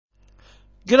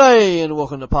G'day and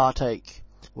welcome to Partake.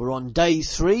 We're on day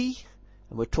 3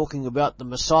 and we're talking about the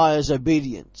Messiah's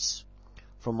obedience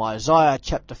from Isaiah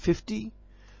chapter 50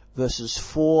 verses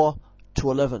 4 to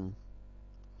 11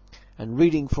 and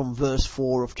reading from verse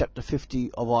 4 of chapter 50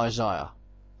 of Isaiah.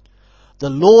 The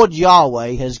Lord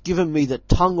Yahweh has given me the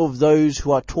tongue of those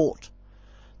who are taught,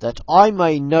 that I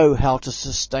may know how to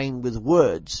sustain with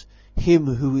words him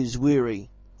who is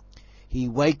weary. He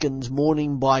wakens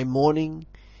morning by morning.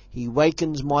 He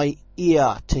wakens my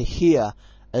ear to hear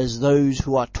as those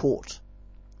who are taught.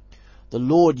 The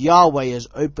Lord Yahweh has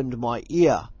opened my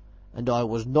ear, and I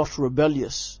was not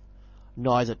rebellious,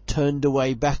 neither turned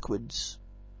away backwards.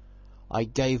 I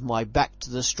gave my back to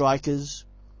the strikers,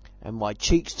 and my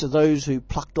cheeks to those who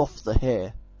plucked off the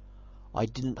hair. I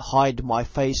didn't hide my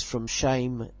face from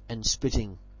shame and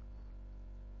spitting.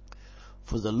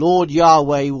 For the Lord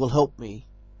Yahweh will help me,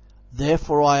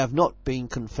 therefore I have not been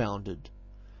confounded.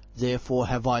 Therefore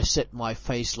have I set my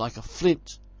face like a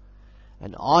flint,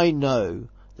 and I know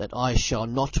that I shall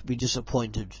not be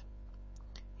disappointed.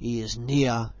 He is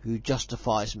near who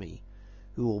justifies me,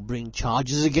 who will bring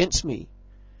charges against me.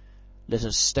 Let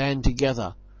us stand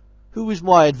together. Who is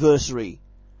my adversary?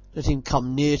 Let him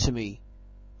come near to me.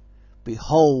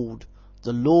 Behold,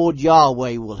 the Lord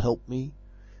Yahweh will help me.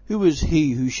 Who is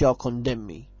he who shall condemn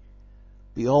me?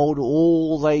 Behold,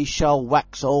 all they shall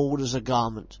wax old as a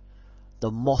garment. The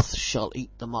moth shall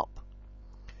eat them up.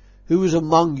 Who is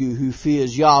among you who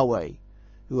fears Yahweh,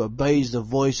 who obeys the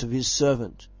voice of his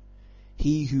servant?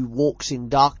 He who walks in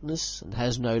darkness and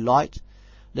has no light,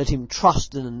 let him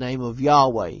trust in the name of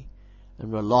Yahweh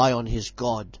and rely on his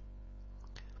God.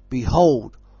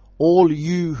 Behold, all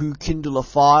you who kindle a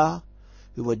fire,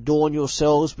 who adorn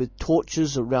yourselves with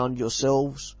torches around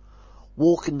yourselves,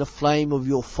 walk in the flame of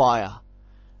your fire,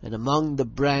 and among the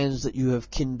brands that you have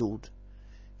kindled.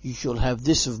 You shall have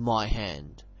this of my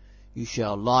hand. You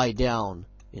shall lie down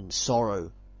in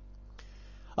sorrow.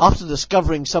 After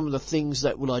discovering some of the things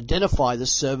that will identify the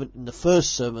servant in the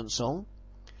first servant song,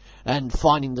 and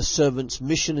finding the servant's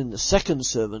mission in the second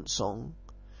servant song,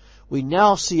 we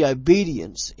now see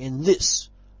obedience in this,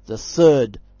 the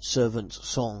third servant's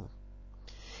song.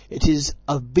 It is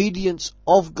obedience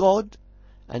of God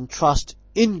and trust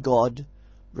in God,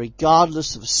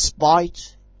 regardless of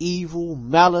spite, evil,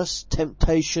 malice,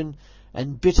 temptation,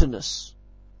 and bitterness.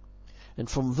 And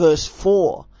from verse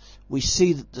 4, we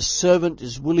see that the servant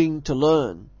is willing to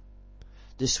learn.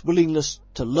 This willingness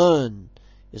to learn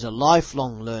is a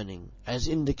lifelong learning, as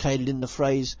indicated in the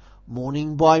phrase,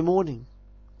 morning by morning.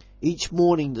 Each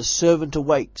morning the servant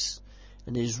awakes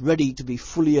and is ready to be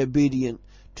fully obedient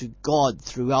to God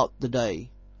throughout the day.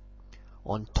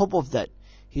 On top of that,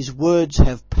 his words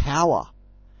have power.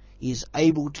 He is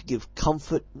able to give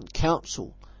comfort and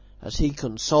counsel as he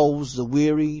consoles the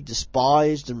weary,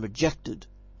 despised and rejected.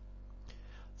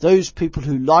 Those people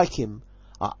who, like him,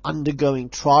 are undergoing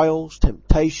trials,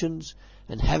 temptations,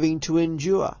 and having to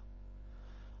endure.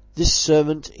 This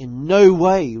servant in no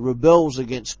way rebels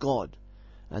against God,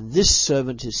 and this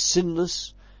servant is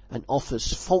sinless and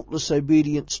offers faultless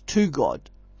obedience to God.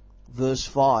 Verse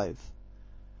 5.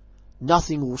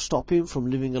 Nothing will stop him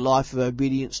from living a life of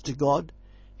obedience to God,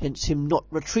 hence him not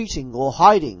retreating or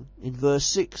hiding in verse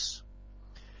 6.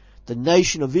 The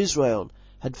nation of Israel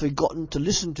had forgotten to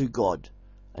listen to God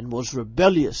and was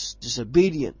rebellious,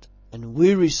 disobedient, and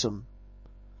wearisome.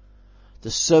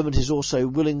 The servant is also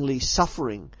willingly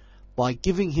suffering by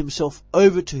giving himself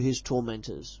over to his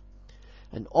tormentors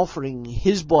and offering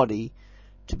his body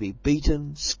to be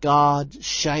beaten, scarred,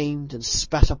 shamed, and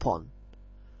spat upon.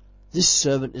 This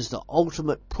servant is the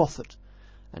ultimate prophet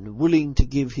and willing to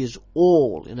give his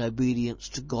all in obedience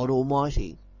to God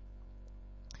Almighty.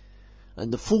 And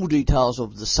the full details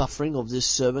of the suffering of this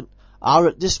servant are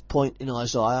at this point in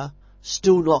Isaiah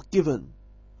still not given.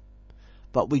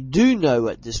 But we do know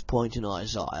at this point in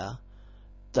Isaiah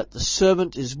that the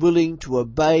servant is willing to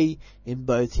obey in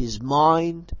both his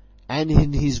mind and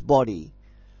in his body,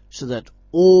 so that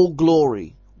all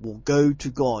glory will go to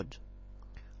God.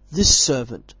 This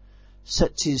servant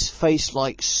sets his face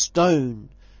like stone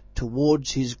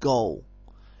towards his goal,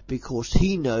 because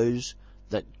he knows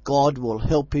that God will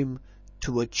help him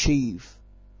to achieve.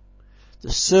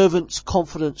 The servant's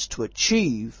confidence to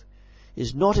achieve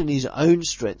is not in his own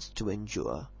strength to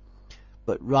endure,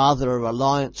 but rather a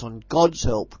reliance on God's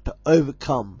help to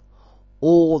overcome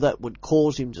all that would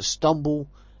cause him to stumble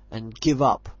and give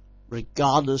up,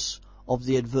 regardless of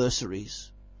the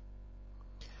adversaries.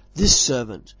 This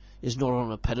servant is not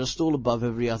on a pedestal above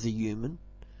every other human,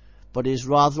 but is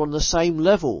rather on the same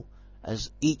level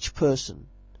as each person.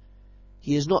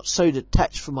 He is not so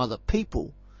detached from other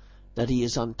people that he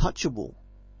is untouchable,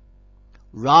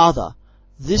 Rather,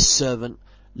 this servant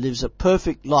lives a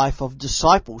perfect life of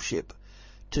discipleship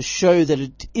to show that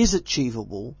it is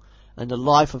achievable, and a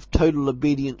life of total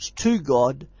obedience to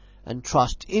God and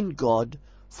trust in God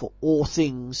for all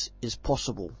things is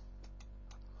possible.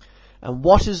 And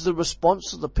what is the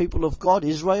response of the people of God,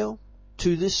 Israel,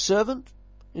 to this servant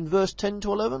in verse 10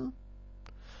 to 11?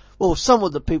 Well, some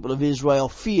of the people of Israel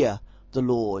fear the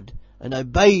Lord and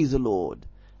obey the Lord,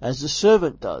 as the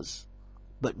servant does,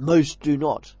 but most do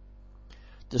not.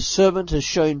 The servant has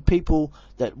shown people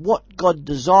that what God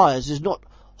desires is not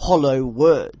hollow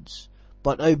words,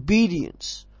 but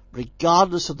obedience,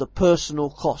 regardless of the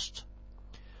personal cost.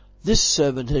 This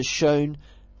servant has shown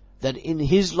that in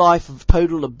his life of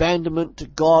total abandonment to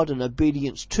God and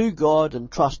obedience to God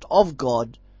and trust of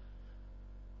God,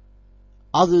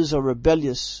 others are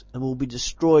rebellious and will be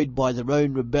destroyed by their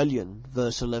own rebellion.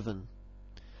 Verse 11.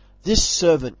 This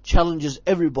servant challenges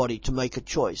everybody to make a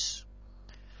choice.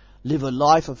 Live a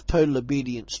life of total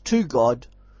obedience to God,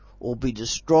 or be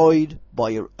destroyed by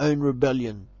your own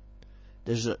rebellion.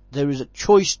 There is a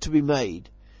choice to be made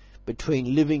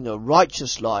between living a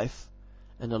righteous life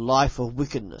and a life of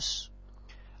wickedness.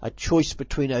 A choice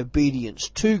between obedience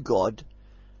to God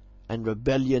and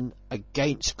rebellion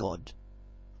against God.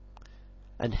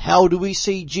 And how do we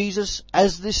see Jesus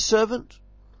as this servant?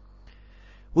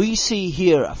 We see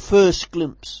here a first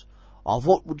glimpse of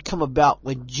what would come about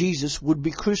when Jesus would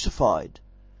be crucified,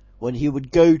 when he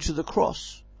would go to the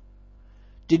cross.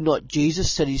 Did not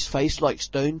Jesus set his face like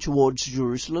stone towards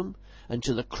Jerusalem and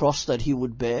to the cross that he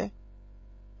would bear?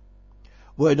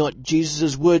 Were not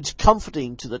Jesus' words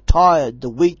comforting to the tired, the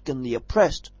weak, and the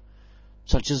oppressed,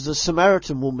 such as the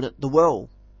Samaritan woman at the well?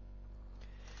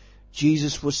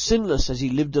 Jesus was sinless as he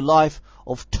lived a life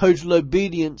of total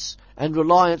obedience and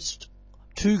reliance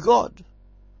to God.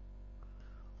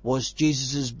 Was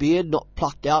Jesus' beard not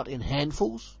plucked out in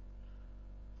handfuls?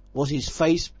 Was his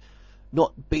face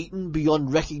not beaten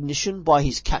beyond recognition by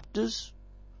his captors?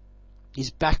 His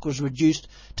back was reduced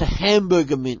to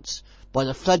hamburger mince by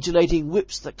the flagellating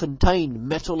whips that contained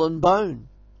metal and bone.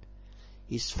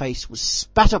 His face was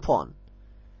spat upon.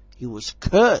 He was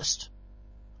cursed.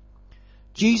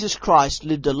 Jesus Christ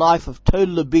lived a life of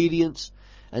total obedience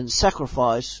and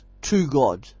sacrifice to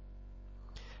God.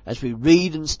 As we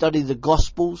read and study the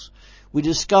Gospels, we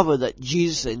discover that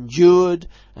Jesus endured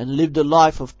and lived a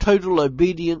life of total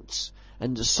obedience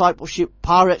and discipleship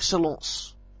par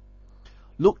excellence.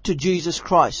 Look to Jesus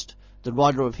Christ, the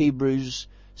writer of Hebrews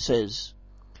says.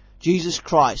 Jesus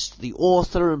Christ, the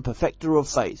author and perfecter of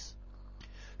faith,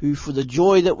 who for the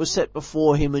joy that was set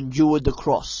before him endured the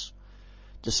cross,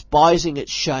 despising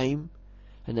its shame,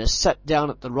 and has sat down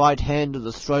at the right hand of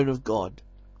the throne of God.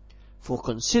 For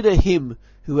consider him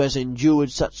who has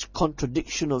endured such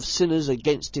contradiction of sinners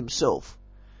against himself,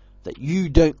 that you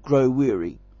don't grow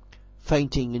weary,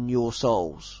 fainting in your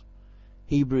souls.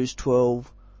 Hebrews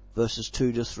 12, verses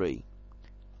 2 to 3.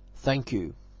 Thank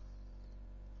you.